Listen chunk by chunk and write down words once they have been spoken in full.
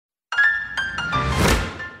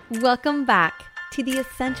Welcome back to the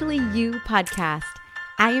Essentially You podcast.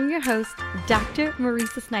 I am your host, Dr.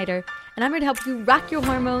 Marisa Snyder, and I'm here to help you rock your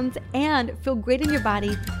hormones and feel great in your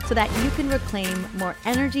body so that you can reclaim more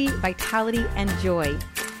energy, vitality, and joy,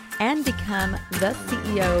 and become the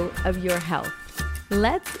CEO of your health.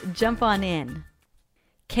 Let's jump on in.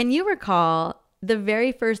 Can you recall the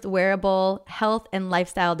very first wearable health and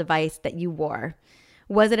lifestyle device that you wore?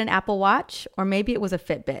 Was it an Apple Watch, or maybe it was a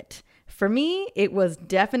Fitbit? For me, it was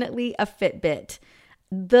definitely a Fitbit.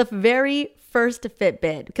 The very first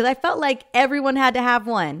Fitbit, because I felt like everyone had to have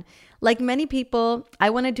one. Like many people, I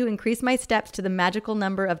wanted to increase my steps to the magical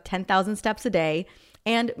number of 10,000 steps a day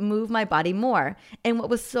and move my body more. And what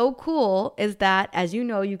was so cool is that, as you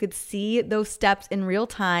know, you could see those steps in real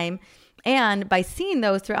time. And by seeing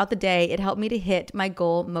those throughout the day, it helped me to hit my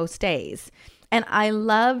goal most days. And I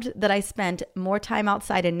loved that I spent more time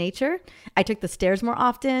outside in nature. I took the stairs more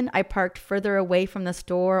often. I parked further away from the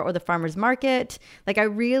store or the farmer's market. Like I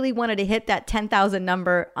really wanted to hit that 10,000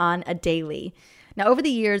 number on a daily. Now, over the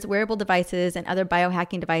years, wearable devices and other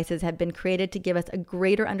biohacking devices have been created to give us a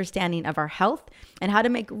greater understanding of our health and how to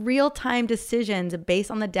make real-time decisions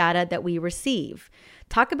based on the data that we receive.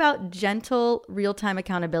 Talk about gentle, real-time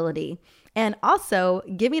accountability, and also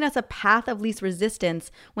giving us a path of least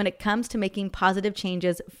resistance when it comes to making positive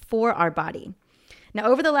changes for our body. Now,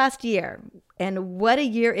 over the last year, and what a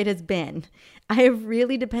year it has been, I have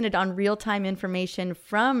really depended on real-time information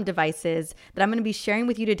from devices that I'm going to be sharing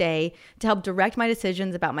with you today to help direct my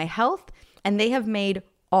decisions about my health, and they have made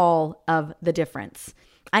all of the difference.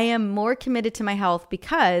 I am more committed to my health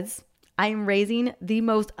because I am raising the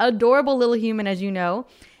most adorable little human, as you know,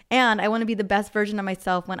 and I want to be the best version of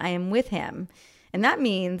myself when I am with him. And that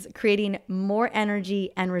means creating more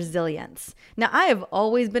energy and resilience. Now, I have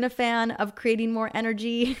always been a fan of creating more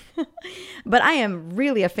energy, but I am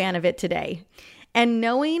really a fan of it today. And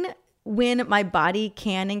knowing when my body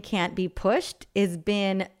can and can't be pushed has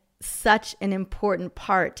been such an important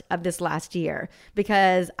part of this last year,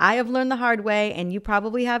 because I have learned the hard way, and you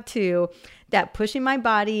probably have too, that pushing my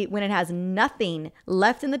body when it has nothing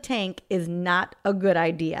left in the tank is not a good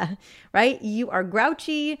idea, right? You are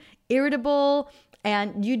grouchy, irritable,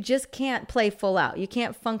 and you just can't play full out. You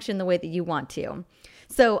can't function the way that you want to.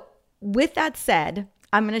 So with that said,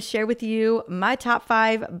 I'm going to share with you my top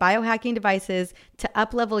 5 biohacking devices to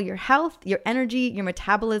uplevel your health, your energy, your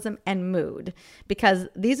metabolism, and mood, because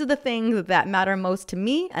these are the things that matter most to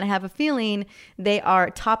me, and I have a feeling they are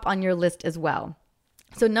top on your list as well.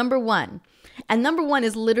 So number 1, and number 1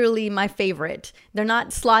 is literally my favorite. They're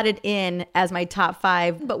not slotted in as my top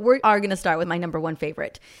 5, but we are going to start with my number 1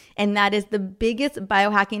 favorite. And that is the biggest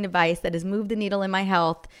biohacking device that has moved the needle in my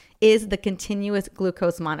health is the continuous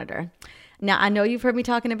glucose monitor. Now, I know you've heard me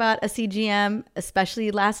talking about a CGM, especially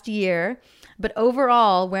last year, but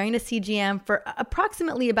overall, wearing a CGM for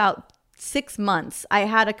approximately about 6 months, I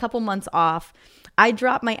had a couple months off. I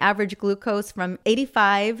dropped my average glucose from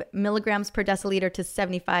 85 milligrams per deciliter to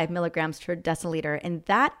 75 milligrams per deciliter, and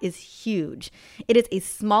that is huge. It is a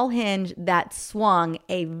small hinge that swung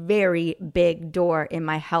a very big door in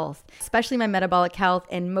my health, especially my metabolic health,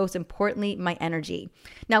 and most importantly, my energy.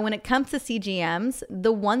 Now, when it comes to CGMs,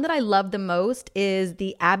 the one that I love the most is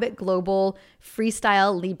the Abbott Global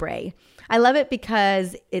Freestyle Libre. I love it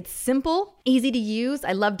because it's simple, easy to use.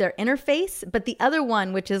 I love their interface. But the other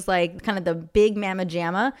one, which is like kind of the big mamma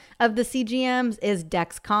jamma of the CGMs, is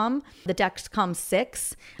Dexcom, the Dexcom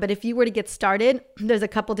 6. But if you were to get started, there's a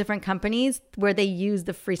couple different companies where they use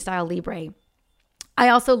the Freestyle Libre. I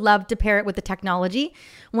also love to pair it with the technology.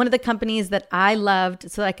 One of the companies that I loved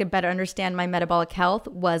so that I could better understand my metabolic health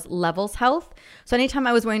was Levels Health. So anytime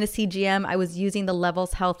I was wearing a CGM, I was using the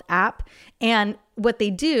Levels Health app. And what they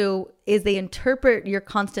do is they interpret your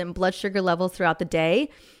constant blood sugar levels throughout the day,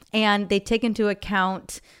 and they take into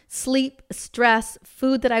account sleep, stress,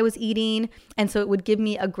 food that I was eating. And so it would give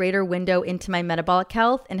me a greater window into my metabolic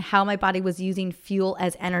health and how my body was using fuel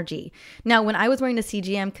as energy. Now, when I was wearing a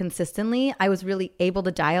CGM consistently, I was really able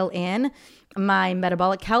to dial in my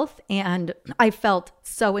metabolic health, and I felt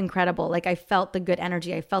so incredible. Like I felt the good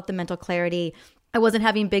energy. I felt the mental clarity. I wasn't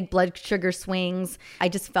having big blood sugar swings. I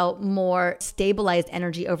just felt more stabilized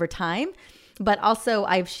energy over time. But also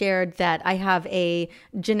I've shared that I have a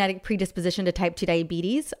genetic predisposition to type 2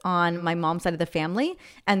 diabetes on my mom's side of the family.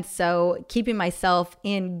 And so keeping myself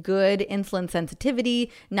in good insulin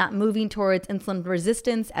sensitivity, not moving towards insulin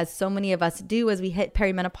resistance, as so many of us do as we hit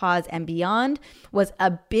perimenopause and beyond, was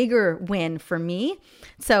a bigger win for me.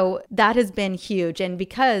 So that has been huge. And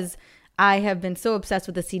because I have been so obsessed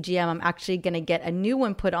with the CGM. I'm actually going to get a new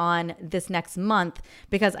one put on this next month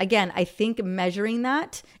because, again, I think measuring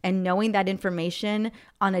that and knowing that information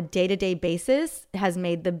on a day-to-day basis has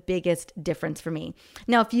made the biggest difference for me.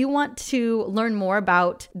 Now, if you want to learn more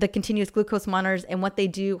about the continuous glucose monitors and what they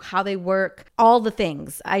do, how they work, all the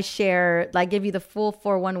things I give you the full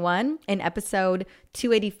 411 in episode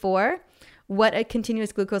 284. What a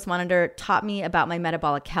continuous glucose monitor taught me about my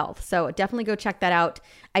metabolic health. So definitely go check that out.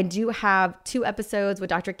 I do have 2 episodes with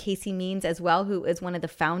Dr. Casey Means as well, who is one of the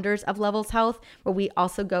founders of Levels Health, where we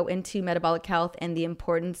also go into metabolic health and the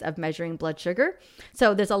importance of measuring blood sugar.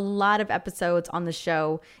 So there's a lot of episodes on the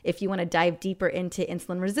show if you want to dive deeper into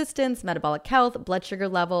insulin resistance, metabolic health, blood sugar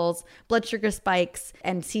levels, blood sugar spikes,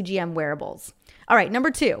 and CGM wearables. All right,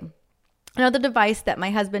 number 2, another device that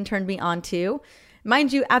my husband turned me on to,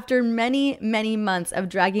 mind you, after many, many months of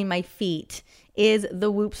dragging my feet, is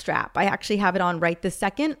the Whoop strap. I actually have it on right this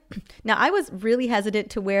second. Now, I was really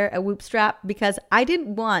hesitant to wear a Whoop strap because I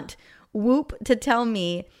didn't want Whoop to tell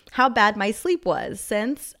me how bad my sleep was,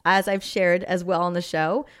 since, as I've shared as well on the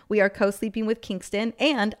show, we are co-sleeping with Kingston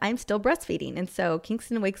and I'm still breastfeeding. And so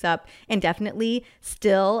Kingston wakes up and definitely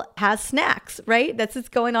still has snacks, right? That's what's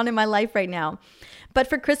going on in my life right now. But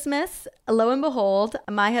for Christmas, lo and behold,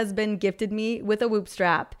 my husband gifted me with a Whoop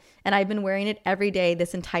strap, and I've been wearing it every day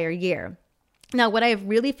this entire year. Now, what I have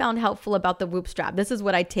really found helpful about the Whoop strap, this is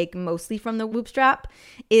what I take mostly from the Whoop strap,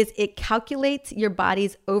 is it calculates your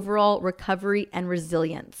body's overall recovery and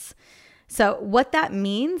resilience. So what that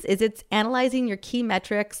means is it's analyzing your key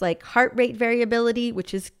metrics like heart rate variability,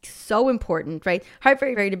 which is so important, right? Heart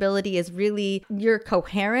rate variability is really your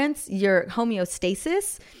coherence, your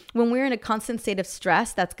homeostasis. When we're in a constant state of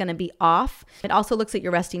stress, that's going to be off. It also looks at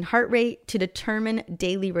your resting heart rate to determine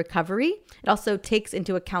daily recovery. It also takes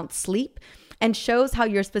into account sleep and shows how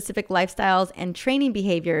your specific lifestyles and training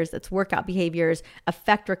behaviors, that's workout behaviors,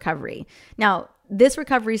 affect recovery. Now, this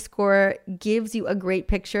recovery score gives you a great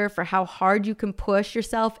picture for how hard you can push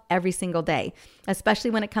yourself every single day,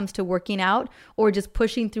 especially when it comes to working out or just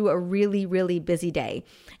pushing through a really, really busy day.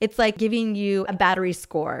 It's like giving you a battery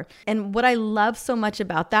score. And what I love so much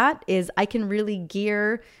about that is I can really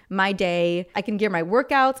gear my day. I can gear my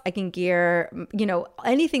workouts. I can gear,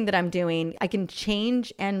 anything that I'm doing. I can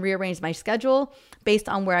change and rearrange my schedule based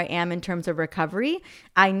on where I am in terms of recovery.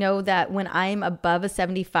 I know that when I'm above a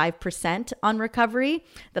 75% on recovery,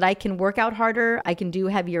 that I can work out harder. I can do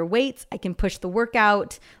heavier weights. I can push the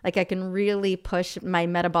workout. Like I can really push my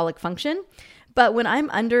metabolic function. But when I'm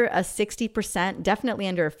under a 60%, definitely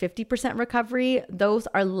under a 50% recovery, those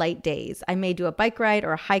are light days. I may do a bike ride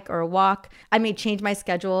or a hike or a walk. I may change my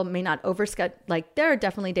schedule, may not overschedule. Like there are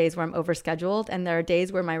definitely days where I'm overscheduled, and there are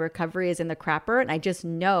days where my recovery is in the crapper. And I just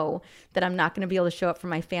know that I'm not going to be able to show up for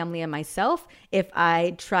my family and myself if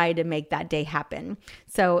I try to make that day happen.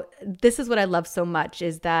 So this is what I love so much,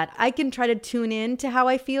 is that I can try to tune in to how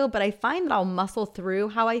I feel, but I find that I'll muscle through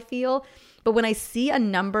how I feel. But when I see a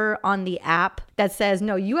number on the app that says,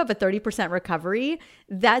 no, you have a 30% recovery,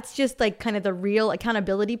 that's just like kind of the real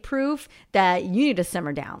accountability proof that you need to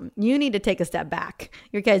simmer down. You need to take a step back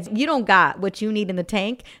because you don't got what you need in the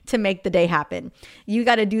tank to make the day happen. You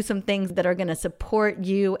got to do some things that are going to support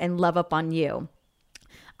you and love up on you.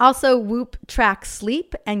 Also, Whoop tracks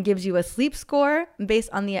sleep and gives you a sleep score based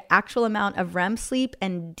on the actual amount of REM sleep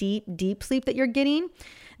and deep sleep that you're getting.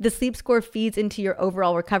 The sleep score feeds into your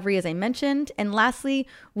overall recovery, as I mentioned. And lastly,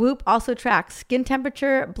 Whoop also tracks skin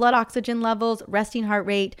temperature, blood oxygen levels, resting heart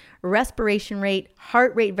rate, respiration rate,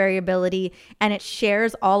 heart rate variability, and it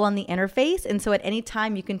shares all on the interface. And so at any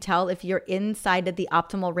time you can tell if you're inside of the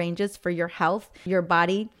optimal ranges for your health, your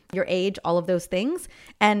body, your age, all of those things.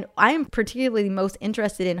 And I'm particularly most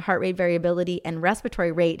interested in heart rate variability and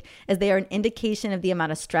respiratory rate, as they are an indication of the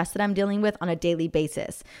amount of stress that I'm dealing with on a daily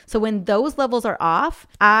basis. So when those levels are off,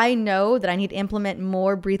 I know that I need to implement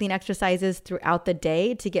more breathing exercises throughout the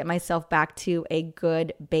day to get myself back to a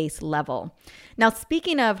good base level. Now,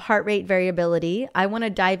 speaking of heart rate variability, I want to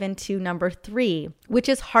dive into number 3, which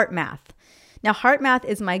is heart math. Now, heart math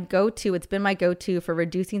is my go-to. It's been my go-to for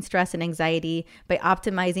reducing stress and anxiety by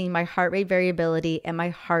optimizing my heart rate variability and my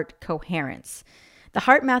heart coherence. The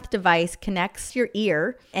heart math device connects your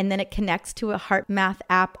ear, and then it connects to a heart math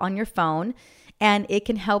app on your phone, and it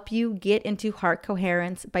can help you get into heart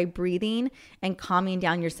coherence by breathing and calming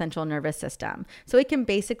down your central nervous system. So it can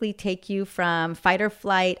basically take you from fight or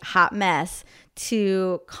flight, hot mess,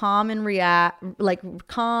 to calm,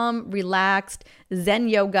 relaxed Zen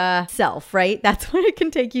yoga self, right? That's what it can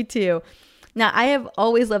take you to. Now, I have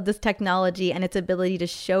always loved this technology and its ability to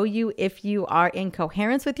show you if you are in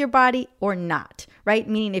coherence with your body or not, right?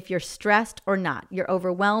 Meaning if you're stressed or not, you're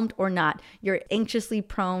overwhelmed or not, you're anxiously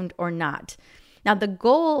prone or not. Now, the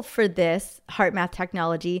goal for this HeartMath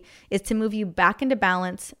technology is to move you back into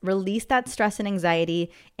balance, release that stress and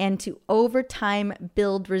anxiety, and to over time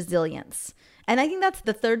build resilience. And I think that's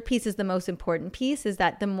the third piece is the most important piece, is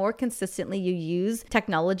that the more consistently you use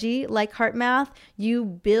technology like HeartMath, you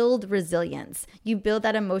build resilience. You build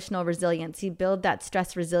that emotional resilience. You build that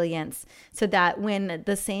stress resilience so that when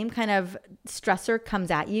the same kind of stressor comes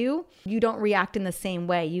at you, you don't react in the same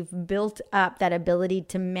way. You've built up that ability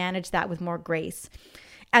to manage that with more grace.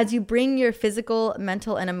 As you bring your physical,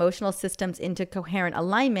 mental, and emotional systems into coherent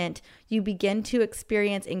alignment, you begin to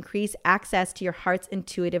experience increased access to your heart's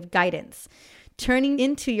intuitive guidance. Turning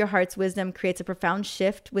into your heart's wisdom creates a profound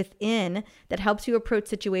shift within that helps you approach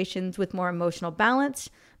situations with more emotional balance,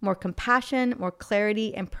 more compassion, more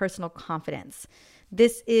clarity, and personal confidence.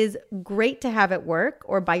 This is great to have at work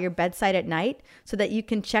or by your bedside at night so that you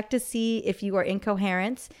can check to see if you are in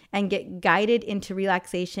coherence and get guided into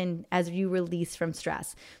relaxation as you release from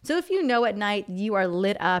stress. So if you know at night you are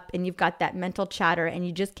lit up and you've got that mental chatter and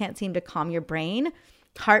you just can't seem to calm your brain,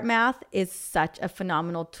 HeartMath is such a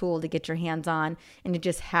phenomenal tool to get your hands on and to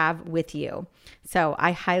just have with you. So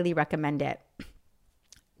I highly recommend it.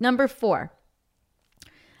 Number 4,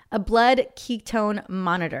 a blood ketone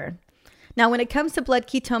monitor. Now, when it comes to blood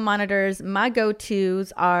ketone monitors, my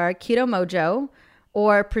go-tos are Keto Mojo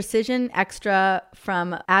or Precision Extra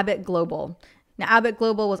from Abbott Global. Now, Abbott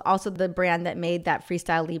Global was also the brand that made that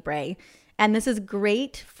Freestyle Libre. And this is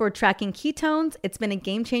great for tracking ketones. It's been a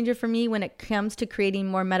game changer for me when it comes to creating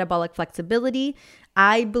more metabolic flexibility.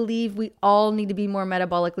 I believe we all need to be more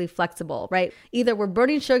metabolically flexible, right? Either we're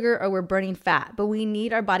burning sugar or we're burning fat, but we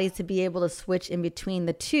need our bodies to be able to switch in between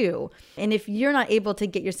the two. And if you're not able to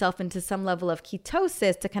get yourself into some level of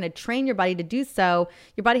ketosis to kind of train your body to do so,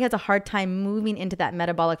 your body has a hard time moving into that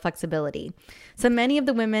metabolic flexibility. So many of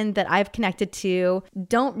the women that I've connected to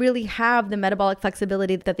don't really have the metabolic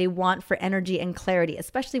flexibility that they want for energy and clarity,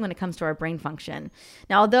 especially when it comes to our brain function.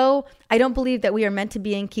 Now, although I don't believe that we are meant to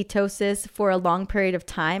be in ketosis for a long period of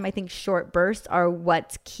time, I think short bursts are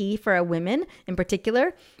what's key for a women in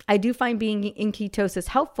particular. I do find being in ketosis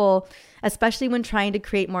helpful, especially when trying to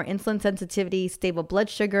create more insulin sensitivity, stable blood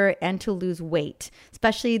sugar, and to lose weight,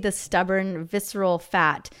 especially the stubborn visceral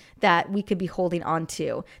fat that we could be holding on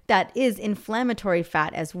to. That is inflammatory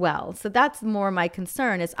fat as well. So that's more my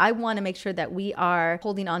concern, is I want to make sure that we are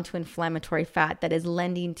holding on to inflammatory fat that is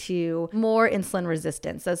lending to more insulin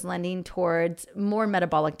resistance, that's lending towards more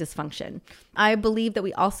metabolic dysfunction. I believe that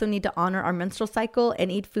we also need to honor our menstrual cycle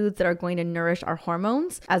and eat foods that are going to nourish our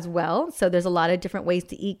hormones as well. So there's a lot of different ways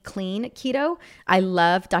to eat clean keto. I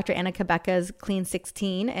love Dr. Anna Kabeka's Clean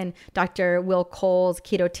 16 and Dr. Will Cole's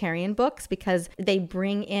Ketotarian books because they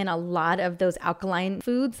bring in a lot of those alkaline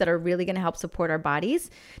foods that are really going to help support our bodies.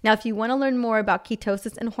 Now, if you want to learn more about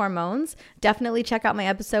ketosis and hormones, definitely check out my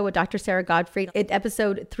episode with Dr. Sarah Godfrey. It's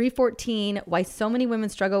episode 314, Why So Many Women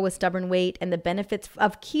Struggle with Stubborn Weight and the Benefits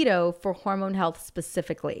of Keto for Hormone Health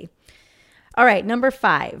specifically. All right, number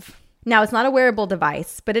 5. Now, it's not a wearable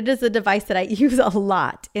device, but it is a device that I use a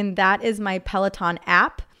lot, and that is my Peloton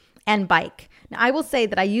app and bike. Now, I will say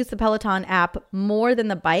that I use the Peloton app more than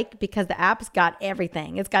the bike because the app's got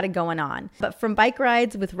everything. It's got it going on. But from bike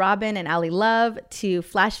rides with Robin and Ali Love to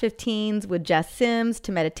Flash 15s with Jess Sims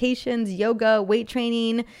to meditations, yoga, weight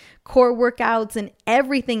training, core workouts, and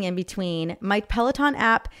everything in between, my Peloton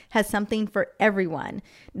app has something for everyone.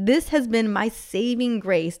 This has been my saving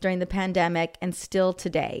grace during the pandemic and still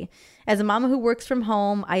today. As a mama who works from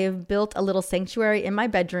home, I have built a little sanctuary in my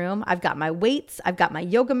bedroom. I've got my weights, I've got my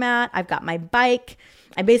yoga mat, I've got my bike.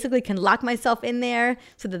 I basically can lock myself in there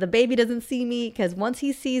so that the baby doesn't see me, because once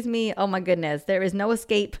he sees me, oh my goodness, there is no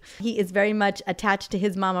escape. He is very much attached to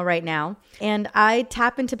his mama right now. And I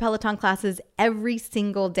tap into Peloton classes every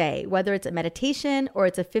single day, whether it's a meditation or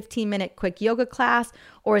it's a 15-minute quick yoga class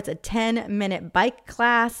or it's a 10-minute bike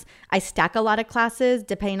class. I stack a lot of classes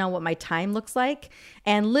depending on what my time looks like.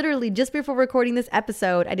 And literally just before recording this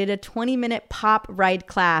episode, I did a 20-minute pop ride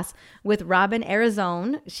class with Robin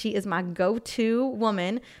Arizona. She is my go-to woman.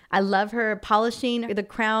 I love her polishing the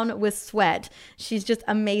crown with sweat. She's just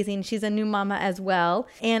amazing. She's a new mama as well.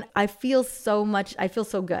 And I feel so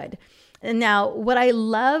good. And now, what I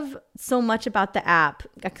love so much about the app,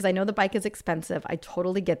 because I know the bike is expensive, I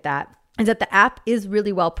totally get that, is that the app is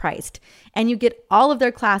really well priced and you get all of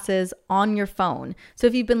their classes on your phone. So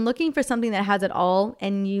if you've been looking for something that has it all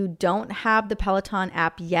and you don't have the Peloton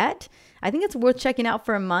app yet, I think it's worth checking out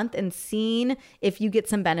for a month and seeing if you get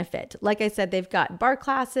some benefit. Like I said, they've got bar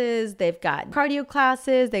classes, they've got cardio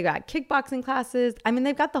classes, they've got kickboxing classes. I mean,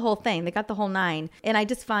 they've got the whole thing. They got the whole nine. And I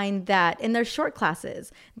just find that in their short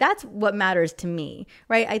classes, that's what matters to me,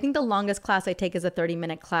 right? I think the longest class I take is a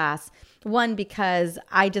 30-minute class. One, because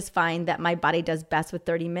I just find that my body does best with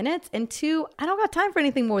 30 minutes. And two, I don't got time for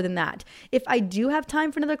anything more than that. If I do have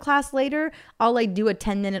time for another class later, I'll do a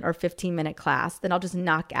 10-minute or 15-minute class. Then I'll just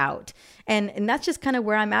knock out. And that's just kind of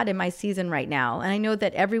where I'm at in my season right now. And I know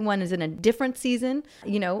that everyone is in a different season,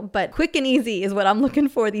 but quick and easy is what I'm looking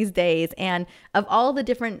for these days. And of all the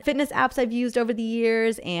different fitness apps I've used over the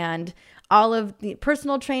years and all of the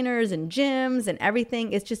personal trainers and gyms and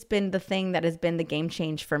everything, it's just been the thing that has been the game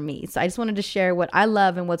change for me. So I just wanted to share what I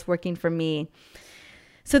love and what's working for me.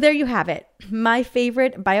 So there you have it. My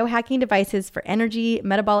favorite biohacking devices for energy,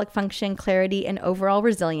 metabolic function, clarity, and overall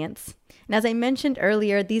resilience. And as I mentioned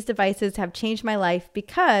earlier, these devices have changed my life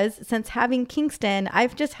because since having Kingston,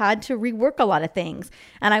 I've just had to rework a lot of things.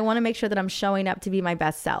 And I want to make sure that I'm showing up to be my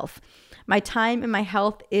best self. My time and my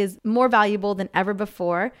health is more valuable than ever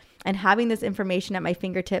before. And having this information at my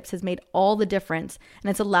fingertips has made all the difference.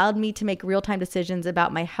 And it's allowed me to make real-time decisions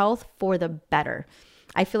about my health for the better.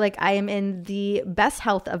 I feel like I am in the best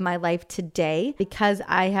health of my life today because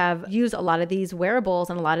I have used a lot of these wearables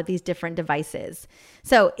and a lot of these different devices.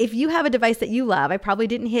 So if you have a device that you love, I probably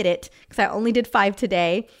didn't hit it because I only did 5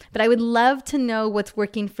 today, but I would love to know what's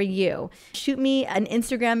working for you. Shoot me an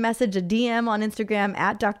Instagram message, a DM on Instagram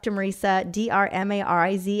at Dr. Mariza,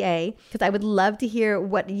 DrMariza, because I would love to hear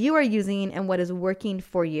what you are using and what is working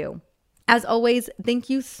for you. As always, thank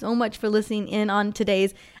you so much for listening in on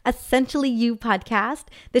today's Essentially You podcast.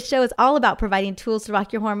 This show is all about providing tools to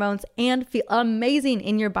rock your hormones and feel amazing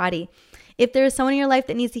in your body. If there is someone in your life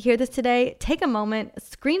that needs to hear this today, take a moment,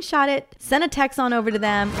 screenshot it, send a text on over to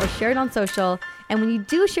them, or share it on social. And when you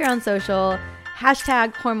do share on social,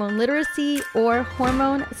 hashtag hormone literacy or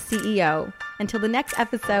hormone CEO. Until the next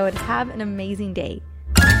episode, have an amazing day.